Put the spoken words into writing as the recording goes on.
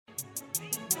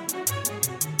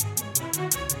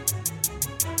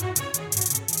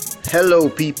Hello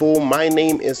people, my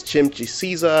name is Chimchi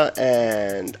Caesar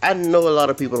and I know a lot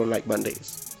of people don't like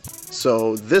Mondays.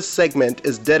 So this segment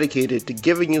is dedicated to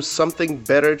giving you something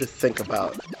better to think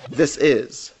about. This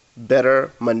is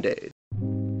Better Mondays.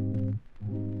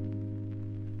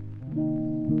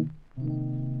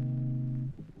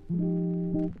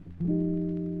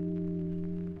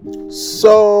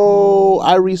 So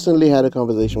I recently had a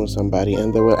conversation with somebody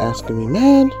and they were asking me,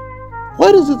 man,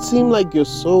 why does it seem like you're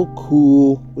so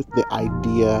cool with the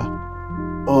idea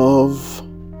of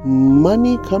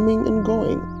money coming and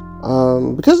going?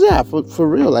 Because for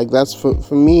real, like that's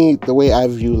for me, the way I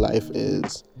view life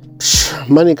is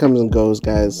money comes and goes,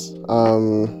 guys.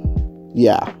 There'll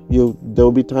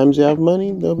be times you have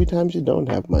money, there'll be times you don't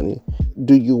have money.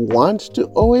 Do you want to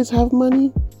always have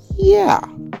money? Yeah.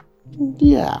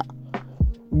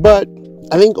 But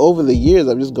I think over the years,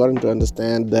 I've just gotten to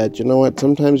understand that, you know what,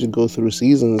 sometimes you go through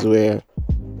seasons where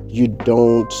you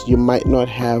might not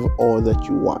have all that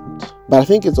you want. But I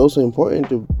think it's also important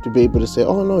to be able to say,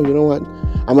 oh no, you know what,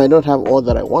 I might not have all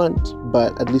that I want,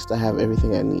 but at least I have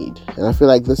everything I need. And I feel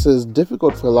like this is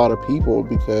difficult for a lot of people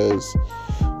because,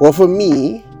 well, for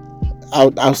me,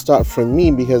 I'll start from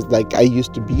me because like I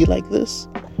used to be like this.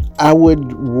 I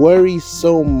would worry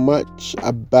so much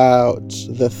about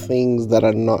the things that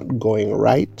are not going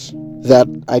right that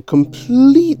I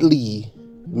completely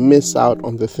miss out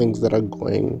on the things that are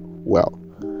going well.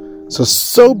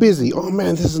 So busy. Oh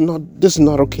man, this is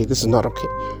not okay. This is not okay.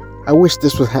 I wish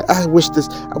this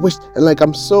was. And like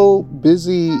I'm so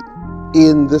busy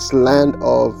in this land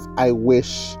of I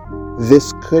wish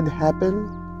this could happen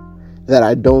that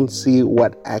I don't see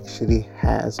what actually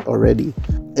has already.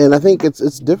 And I think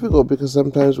it's difficult because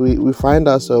sometimes we find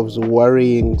ourselves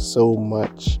worrying so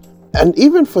much. And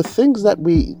even for things that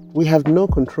we have no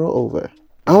control over.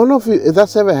 I don't know if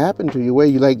that's ever happened to you where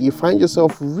you find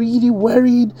yourself really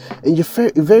worried and you're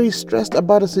very, very stressed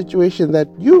about a situation that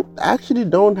you actually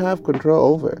don't have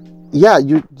control over. Yeah,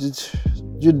 you did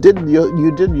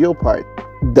your part.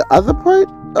 The other part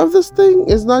of this thing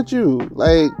is not you.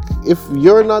 Like, if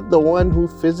you're not the one who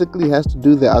physically has to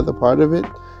do the other part of it,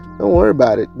 don't worry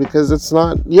about it because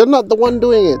you're not the one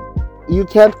doing it. You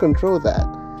can't control that.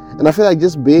 And I feel like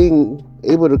just being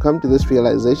able to come to this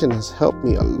realization has helped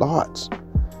me a lot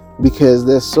because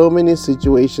there's so many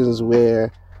situations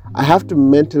where I have to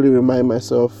mentally remind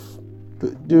myself,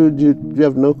 dude, you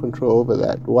have no control over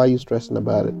that. Why are you stressing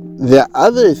about it? There are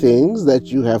other things that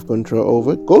you have control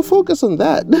over. Go focus on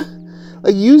that.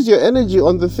 Like, use your energy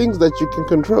on the things that you can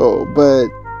control. But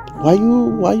why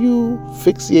you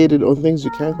fixated on things you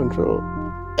can't control?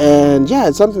 And yeah,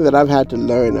 it's something that I've had to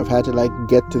learn. I've had to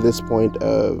get to this point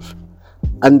of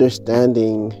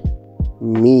understanding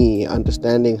me,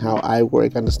 understanding how I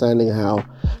work, understanding how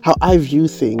I view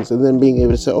things, and then being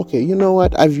able to say, okay, you know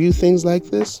what? I view things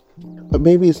like this, but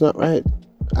maybe it's not right.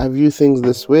 I view things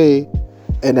this way,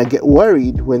 and I get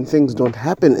worried when things don't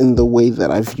happen in the way that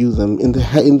I view them, in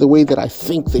the way that I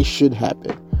think they should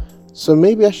happen. So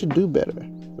maybe I should do better.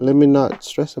 Let me not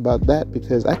stress about that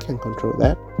because I can't control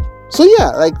that. So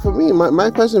yeah, for me, my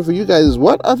question for you guys is,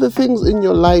 what are the things in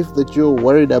your life that you're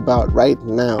worried about right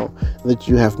now that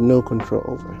you have no control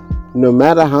over? No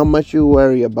matter how much you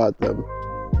worry about them,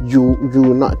 you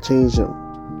will not change them.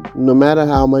 No matter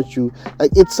how much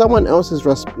it's someone else's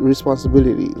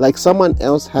responsibility. Like, someone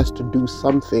else has to do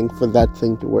something for that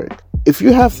thing to work. If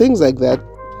you have things like that,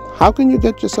 how can you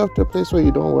get yourself to a place where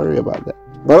you don't worry about that?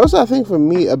 But also, I think for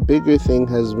me, a bigger thing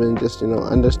has been just,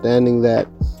 understanding that,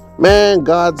 man,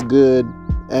 God's good.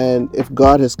 And if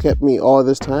God has kept me all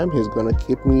this time, He's going to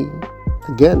keep me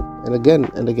again and again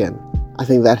and again. I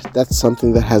think that's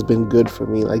something that has been good for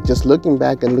me. Like, just looking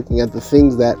back and looking at the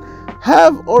things that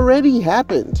have already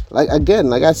happened. Like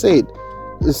I said,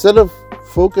 instead of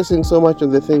focusing so much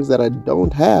on the things that I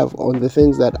don't have, on the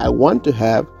things that I want to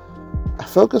have, I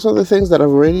focus on the things that I've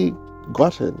already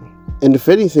gotten. And if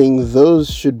anything, those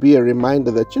should be a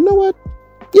reminder that, you know what?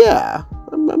 Yeah,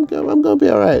 I'm gonna be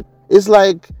all right. It's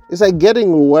like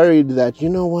getting worried that, you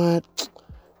know what,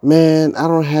 man, I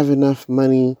don't have enough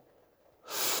money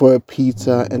for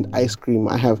pizza and ice cream.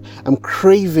 I'm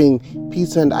craving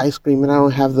pizza and ice cream and I don't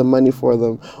have the money for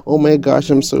them. Oh my gosh,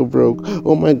 I'm so broke.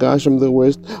 Oh my gosh, I'm the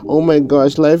worst. Oh my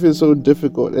gosh, life is so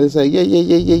difficult. And it's like, yeah.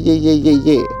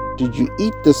 Did you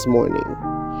eat this morning?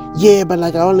 Yeah, but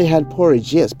I only had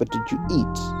porridge. Yes, but did you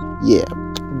eat? Yeah.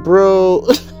 Bro,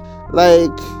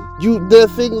 there are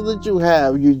things that you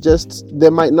have,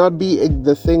 there might not be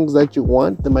the things that you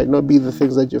want, there might not be the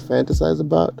things that you fantasize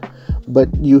about,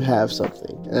 but you have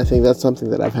something. And I think that's something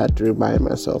that I've had to remind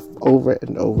myself over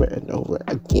and over and over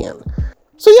again.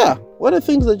 So yeah, what are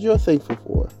things that you're thankful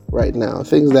for right now?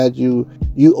 Things that you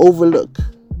overlook.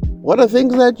 What are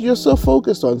things that you're so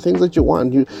focused on? Things that you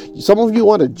want. Some of you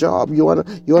want a job. You want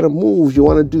to move. You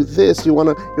want to do this. You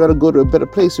want to go to a better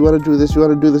place. You want to do this. You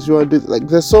want to do this. You want to do this. Like,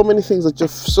 there's so many things that you're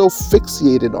so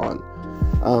fixated on.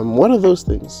 What are those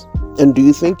things? And do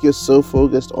you think you're so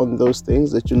focused on those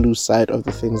things that you lose sight of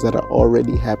the things that are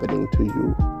already happening to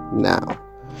you now?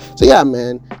 So yeah,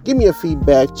 man, give me your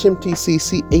feedback.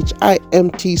 ChimTC,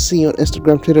 CHIMTC on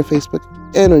Instagram, Twitter, Facebook,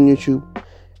 and on YouTube.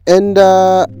 And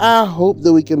I hope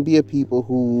that we can be a people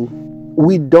who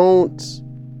we don't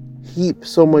heap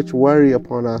so much worry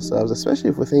upon ourselves,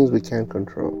 especially for things we can't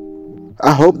control.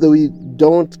 I hope that we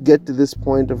don't get to this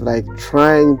point of like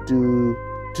trying to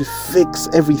fix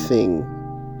everything,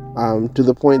 to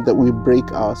the point that we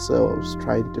break ourselves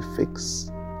trying to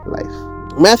fix life.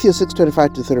 Matthew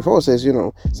 6:25-34 says,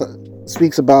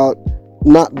 speaks about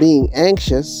not being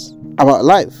anxious about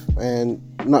life and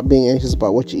not being anxious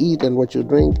about what you eat and what you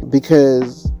drink,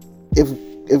 because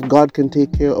if God can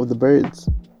take care of the birds,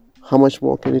 how much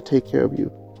more can He take care of you?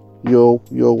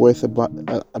 You're worth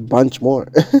a bunch more.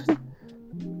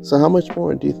 So how much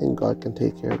more do you think God can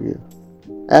take care of you?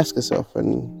 Ask yourself.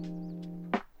 And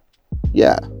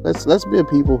yeah, let's be a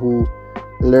people who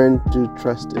learn to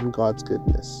trust in God's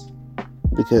goodness,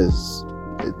 because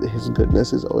His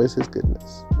goodness is always His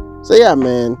goodness. So yeah,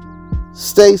 man,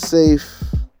 stay safe,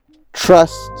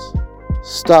 trust,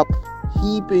 stop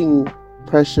heaping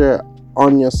pressure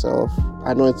on yourself.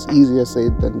 I know it's easier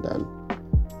said than done.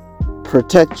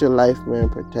 Protect your life, man.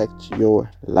 Protect your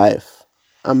life.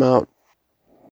 I'm out.